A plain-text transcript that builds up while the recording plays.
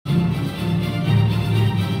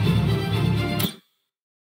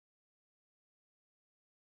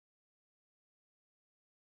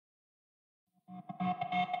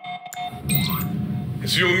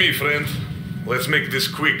It's you and me, friend. Let's make this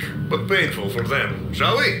quick, but painful for them,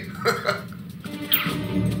 shall we?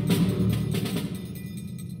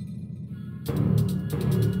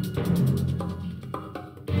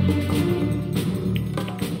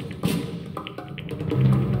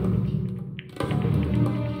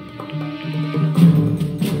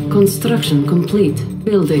 Construction complete.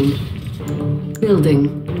 Building.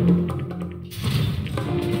 Building.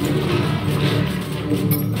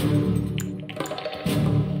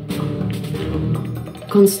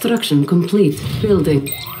 Construction complete. Building.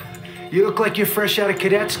 You look like you're fresh out of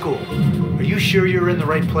cadet school. Are you sure you're in the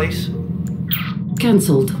right place?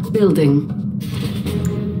 Cancelled. Building.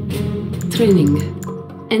 Training.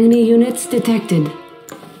 Enemy units detected.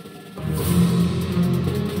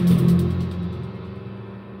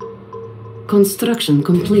 Construction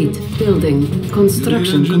complete. Building.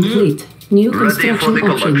 Construction complete. New construction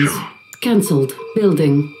options. Cancelled.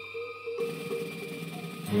 Building.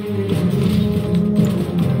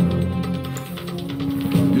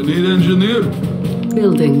 You need engineer?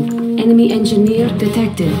 Building. Enemy engineer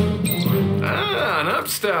detected. Ah, an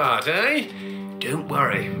upstart, eh? Don't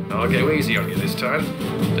worry, I'll go easy on you this time.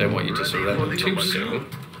 Don't want you to surrender too soon.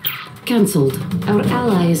 Cancelled. Our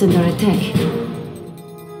ally is under attack.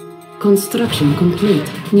 Construction complete.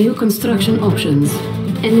 New construction options.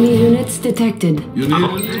 Enemy units detected. You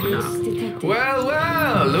need... Well,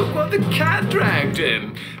 well, look what the cat dragged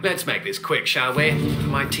in. Let's make this quick, shall we?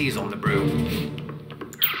 My tea's on the brew.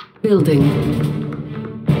 Building.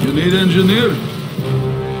 You need engineer?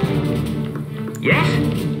 Yes?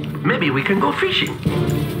 Maybe we can go fishing.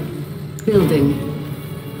 Building.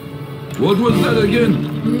 What was that again?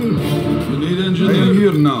 You need engineer? I'm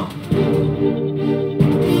here now.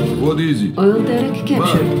 What is it? Oil derrick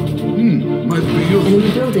captured. Might be useful.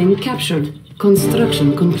 Enemy building captured.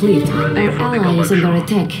 Construction complete. Our ally is under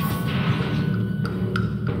attack.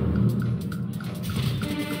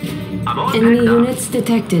 Enemy units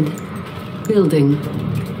detected. Building.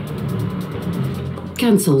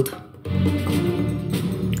 Cancelled.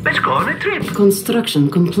 Let's go on a trip. Construction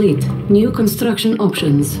complete. New construction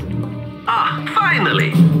options. Ah,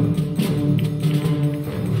 finally!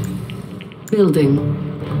 Building.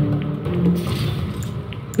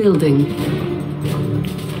 Building.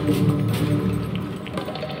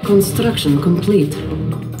 Construction complete.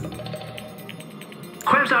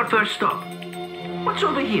 Where's our first stop? What's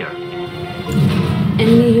over here?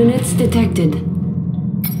 Enemy units detected.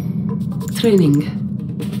 Training.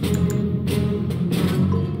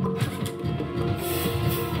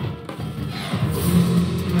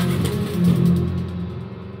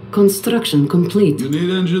 Construction complete. You need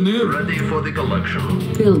engineer? Ready for the collection.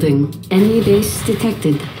 Building. Enemy base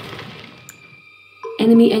detected.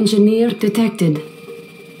 Enemy engineer detected.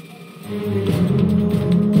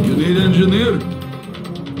 You need engineer?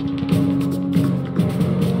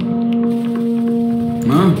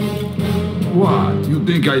 Huh? What? You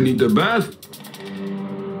think I need a bath?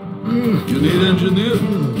 You need engineer?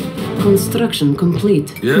 Construction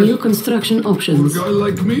complete. Yes? New construction For a options. guy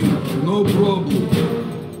like me? No problem.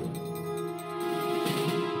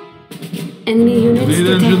 Enemy units need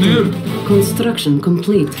detected. engineer? Construction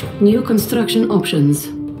complete. New construction options.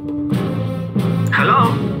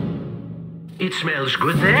 Hello? It smells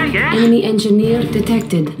good there, yes? Enemy engineer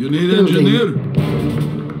detected. You need Building. engineer?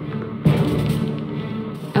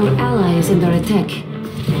 Our ally is under attack.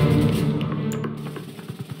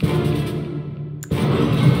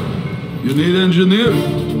 You need engineer?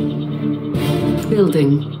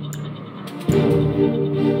 Building.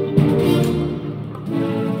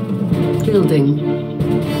 Building.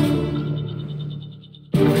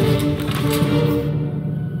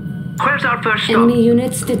 Where's our first stop? Enemy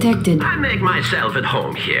units detected. I make myself at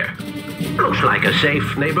home here. Looks like a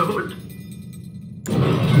safe neighborhood.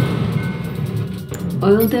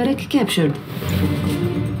 Oil derrick captured.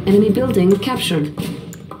 Enemy building captured.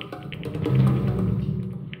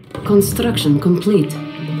 Construction complete.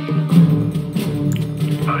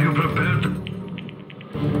 Are you prepared?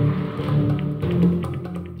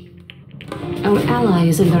 Our ally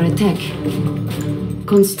is under attack.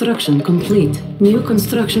 Construction complete. New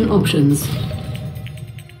construction options.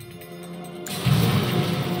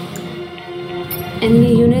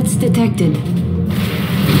 Enemy units detected.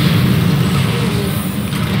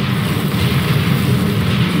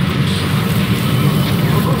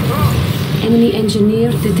 Enemy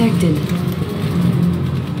engineer detected.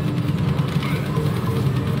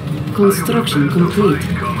 Construction complete.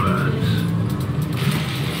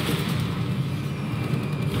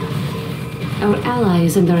 Our ally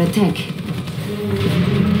is under attack.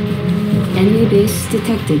 Enemy base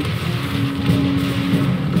detected.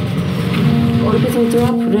 Orbital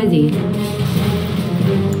drop ready.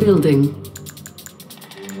 Building.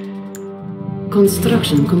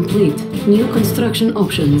 Construction complete. New construction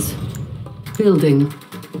options. Building.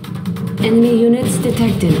 Enemy units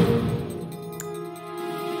detected.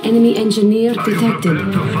 Enemy engineer detected.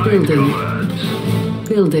 Building.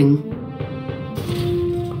 Building.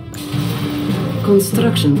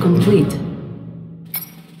 Construction complete.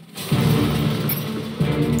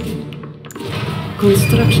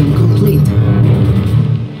 Construction complete.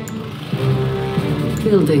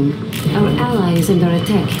 Building. Our ally is under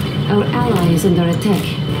attack. Our ally is under attack.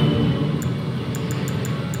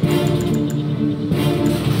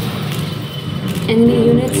 Enemy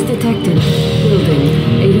units detected. Building.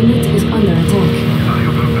 A unit is under attack.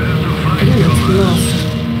 Unit lost.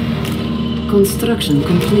 Construction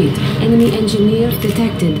complete. Enemy engineer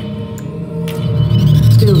detected.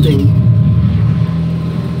 Building.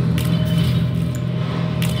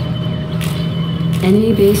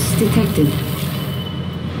 Enemy base detected.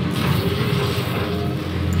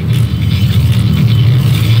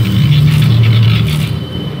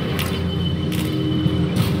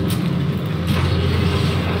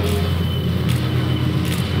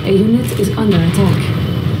 A unit is under attack.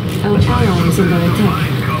 Our ally is under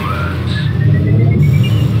attack.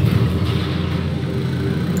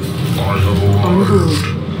 On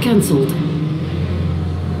hold. Cancelled.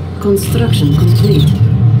 Construction complete.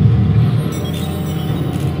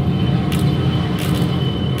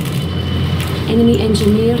 Enemy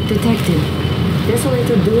engineer detected.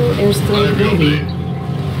 Desolator dual airstrike ready.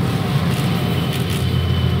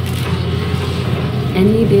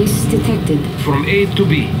 Enemy base detected. From A to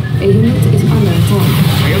B. A unit is under attack.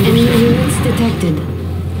 Enemy units detected.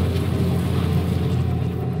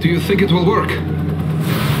 Do you think it will work? Unit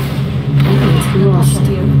lost.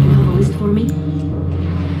 You have a list for me?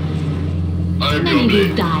 I'm Many your will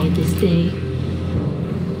man. die this day.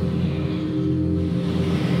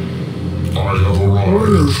 I have arrived.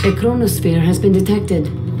 Warning, a chronosphere has been detected.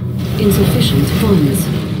 Insufficient funds.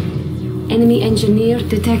 Enemy engineer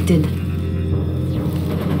detected.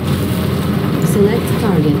 Select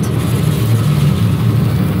target.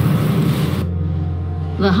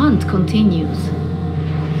 The hunt continues.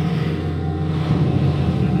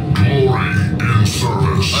 Glory in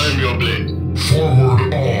service. I'm your blade.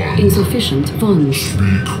 Forward on. Insufficient funds.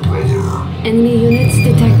 Speak, brother. Enemy units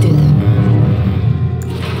detected.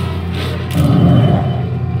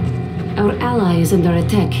 Our ally is under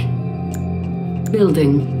attack.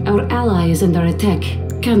 Building. Our ally is under attack.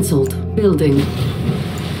 Cancelled. Building.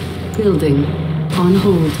 Building. On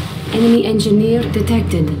hold. Enemy engineer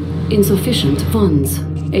detected. Insufficient funds.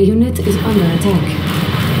 A unit is under attack.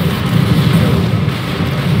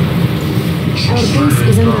 Our base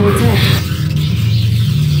is under attack.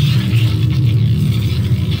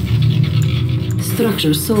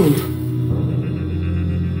 Structure sold.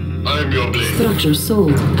 I'm your blade. Structure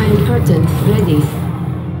sold. Iron curtain ready.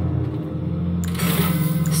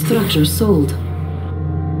 Structure sold.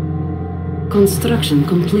 Construction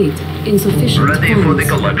complete. Insufficient Ready for the funds.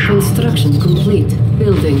 collection. Construction complete.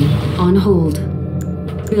 Building. On hold.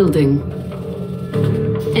 Building.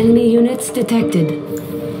 Enemy units detected.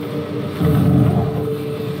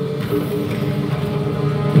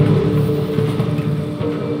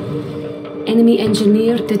 Enemy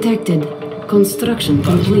engineer detected. Construction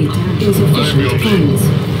complete. Insufficient funds.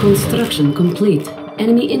 Construction complete.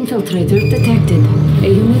 Enemy infiltrator detected. A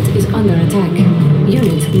unit is under attack.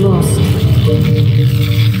 Unit lost.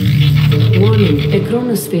 Warning, a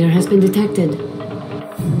chronosphere has been detected.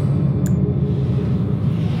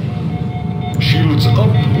 Shields up,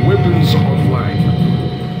 weapons offline.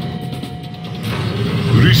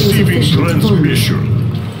 Receiving Insufficient transmission.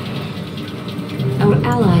 Our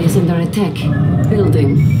ally is under attack.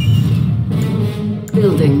 Building.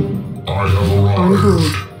 Building. I have arrived. On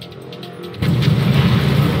hold.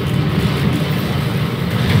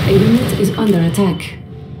 A unit is under attack.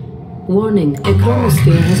 Warning, a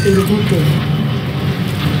chronosphere has been detected.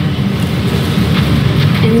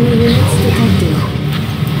 Enemy units detected.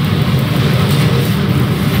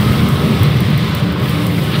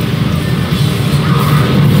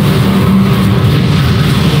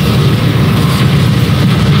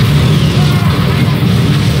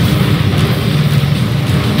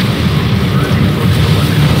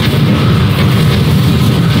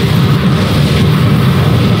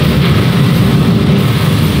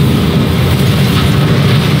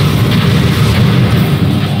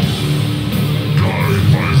 Guide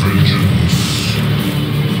my vengeance.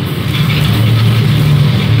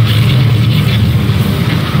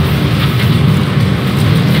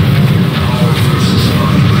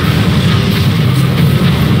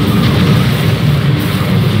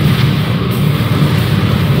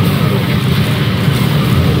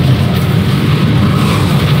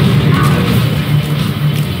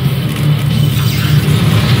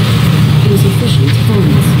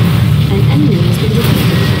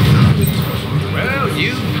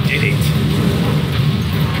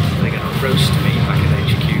 ghost me back at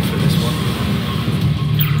HQ for this one.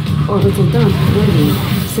 Orbital dump ready.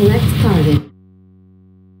 Select target.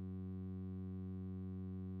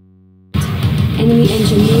 Enemy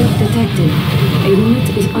engineer detected. A unit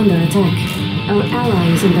is under attack. Our ally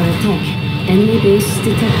is under attack. Enemy base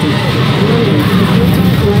detected. Warning, the Proton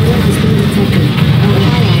Collider has been detected. Our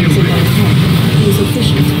ally is under attack.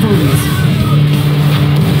 Insufficient funds.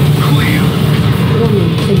 Clear.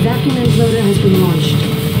 Warning, the vacuum loader has been launched.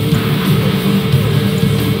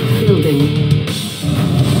 Building.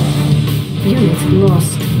 Unit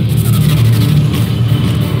lost.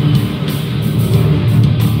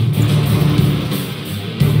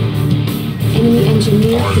 Enemy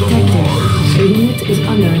engineer detected. A unit is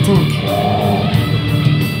under attack.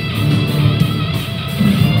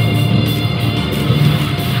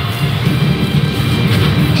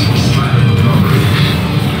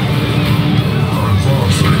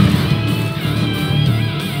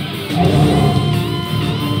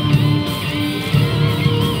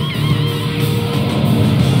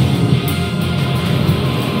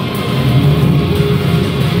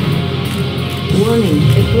 Warning,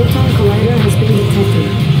 a Proton Collider has been detected.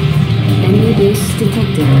 Enemy base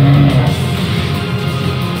detected.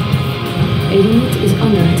 A unit is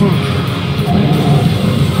under attack.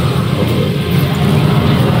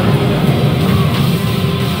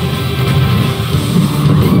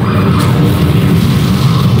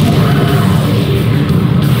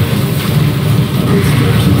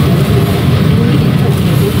 Construction complete. Enemy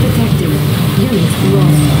infiltrator detected. Unit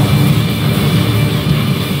lost.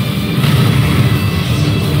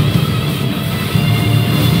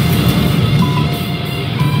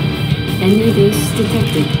 Enemy base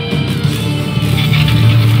detected.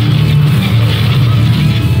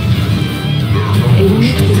 A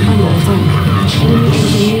unit is under attack. Enemy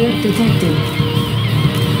engineer detected.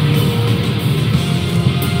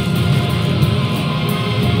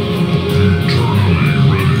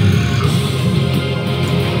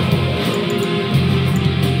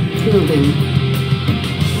 Building.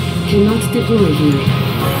 Cannot deploy here.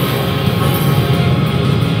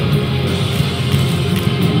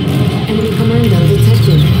 Enemy commando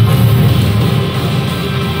detected.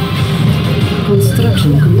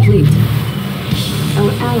 Construction complete.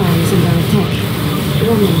 Our ally is under attack.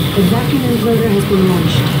 Warning, a vacuum loader has been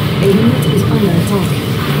launched. A unit is under attack.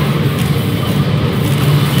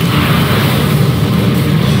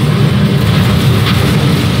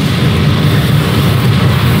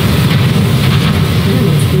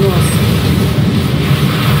 Unit lost.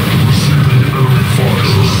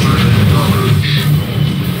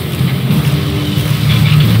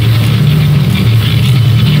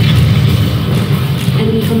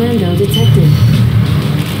 Enemy commando detected.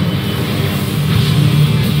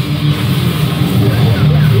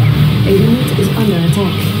 A unit is under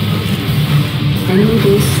attack. Enemy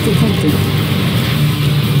base detected.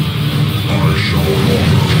 I shall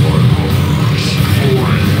honor my brothers.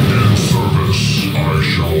 Falling in service, I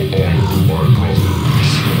shall honor my brothers.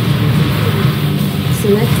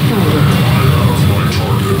 Select target. I have my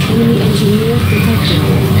target. Enemy engineer detected.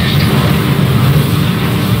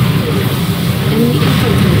 Enemy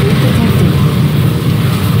infiltrator detected.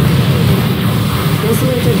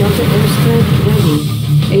 Desolator Delta airstrike ready.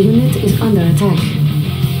 A unit is under attack.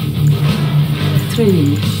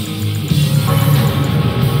 Training.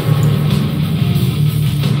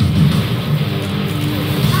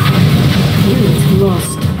 Unit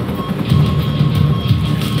lost.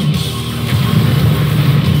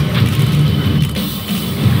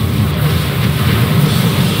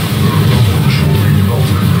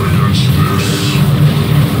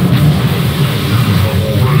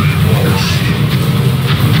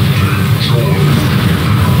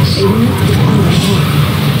 A unit is under attack.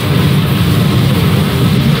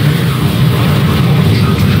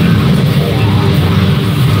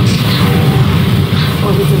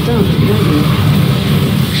 Orbital dump ready.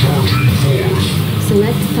 Charging forth.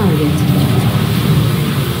 Select target.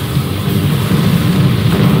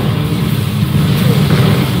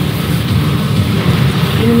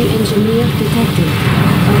 Enemy engineer detected.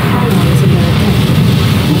 Our ally is under attack.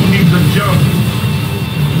 Who needs a jump?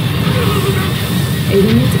 A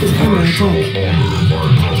unit is under attack. Honor my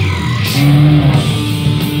brothers.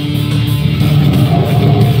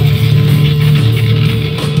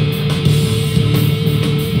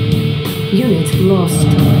 Unit lost.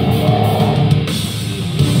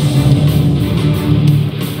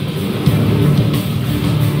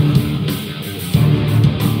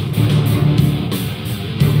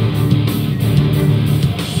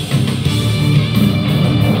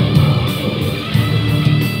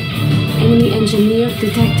 Enemy engineer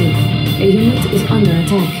detected. A unit is under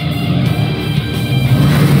attack.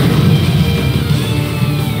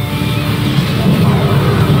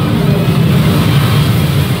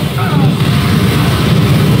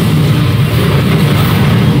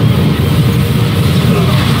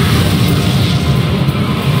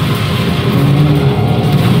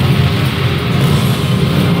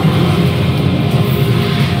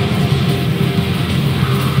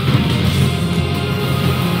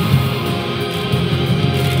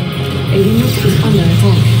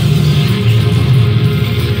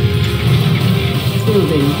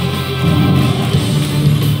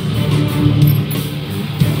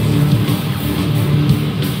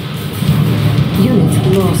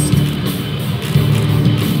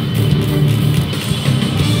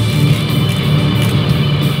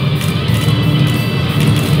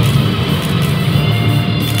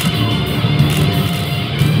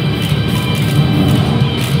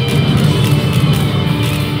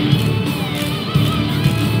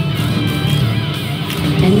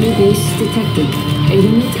 base detected. A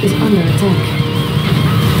unit is under attack.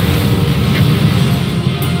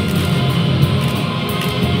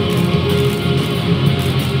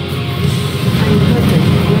 I'm perfect.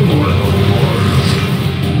 Ready.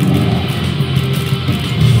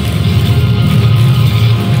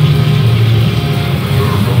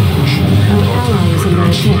 Our ally is under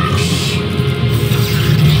attack.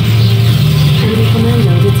 Enemy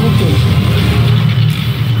commando detected.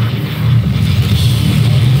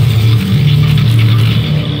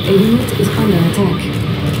 A unit is under attack.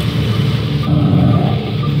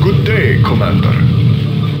 Good day, Commander.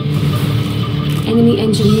 Enemy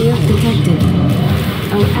engineer detected.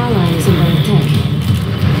 Our ally is under attack.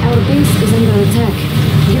 Our base is under attack.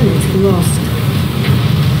 Unit lost.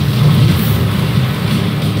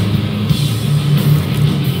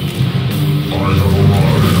 I have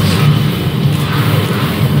arrived.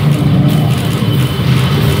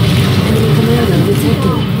 Enemy commander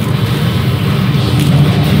detected.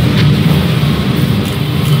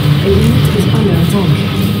 A unit is under attack.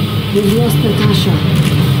 We've lost Natasha.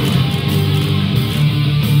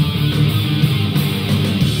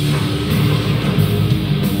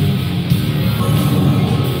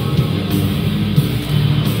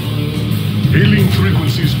 Hailing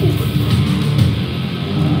frequencies open.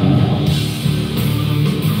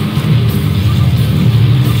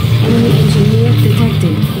 Enemy engineer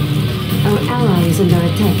detected. Our ally is under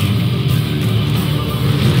attack.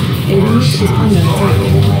 A unit is under attack.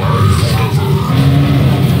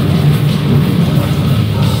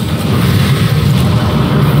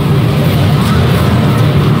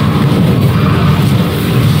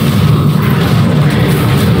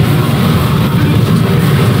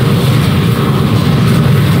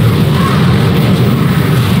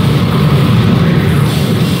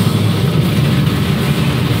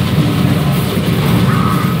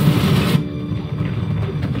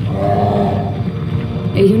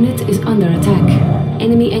 A unit is under attack.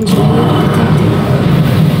 Enemy engineer detected.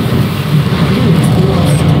 Unit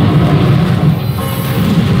lost.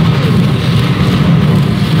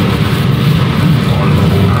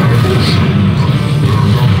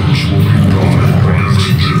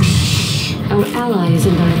 Our ally is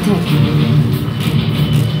under attack.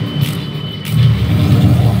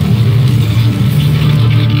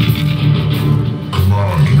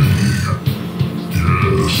 Command me.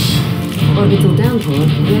 Yes. Orbital downpour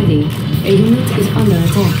ready. A unit is under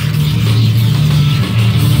attack.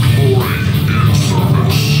 Glory in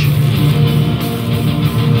service.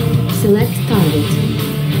 Select target.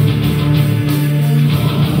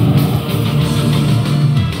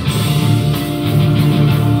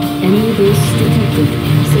 Enemy base detected.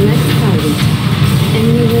 Select target.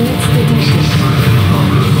 Enemy units detected.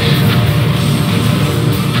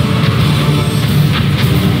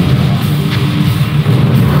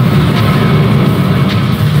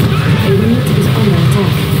 A unit is under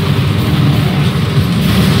attack.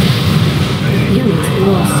 Unit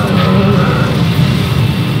lost.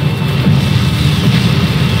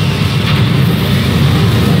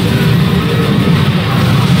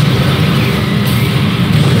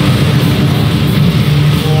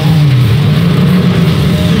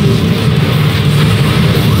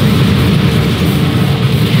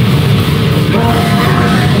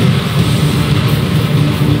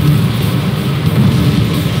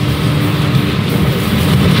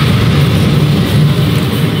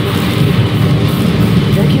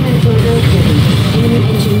 Document order ready. Enemy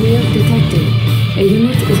engineer detected. A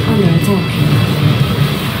unit is under attack.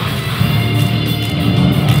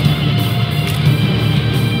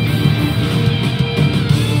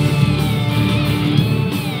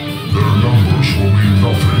 Their numbers will mean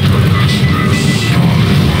nothing against this time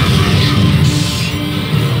vengeance.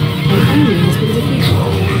 An enemy has been defeated.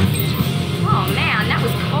 Traveling. Oh man, that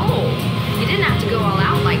was cold. You didn't have to go all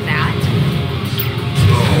out like that.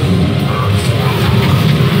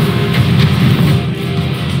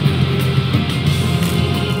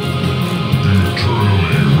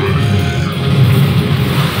 Eternally ready.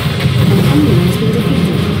 An enemy has been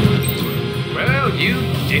defeated. Well, you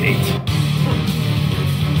did it.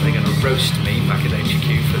 They're going to roast me back at HQ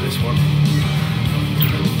for this one.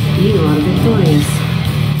 You are victorious.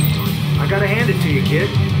 I gotta hand it to you, kid.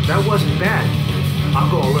 That wasn't bad. I'll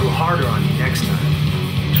go a little harder on you next time.